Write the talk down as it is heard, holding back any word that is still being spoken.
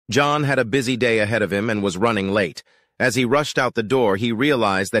John had a busy day ahead of him and was running late. As he rushed out the door, he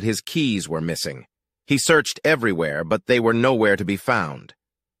realized that his keys were missing. He searched everywhere, but they were nowhere to be found.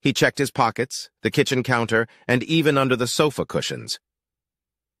 He checked his pockets, the kitchen counter, and even under the sofa cushions.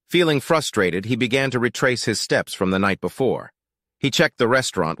 Feeling frustrated, he began to retrace his steps from the night before. He checked the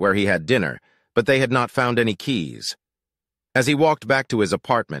restaurant where he had dinner, but they had not found any keys. As he walked back to his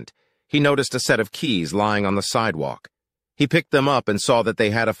apartment, he noticed a set of keys lying on the sidewalk. He picked them up and saw that they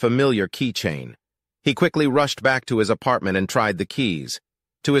had a familiar keychain. He quickly rushed back to his apartment and tried the keys.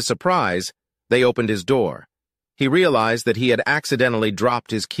 To his surprise, they opened his door. He realized that he had accidentally dropped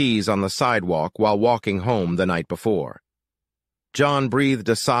his keys on the sidewalk while walking home the night before. John breathed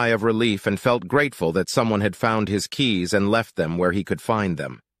a sigh of relief and felt grateful that someone had found his keys and left them where he could find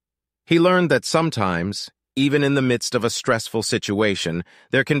them. He learned that sometimes, even in the midst of a stressful situation,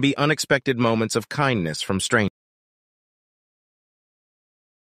 there can be unexpected moments of kindness from strangers.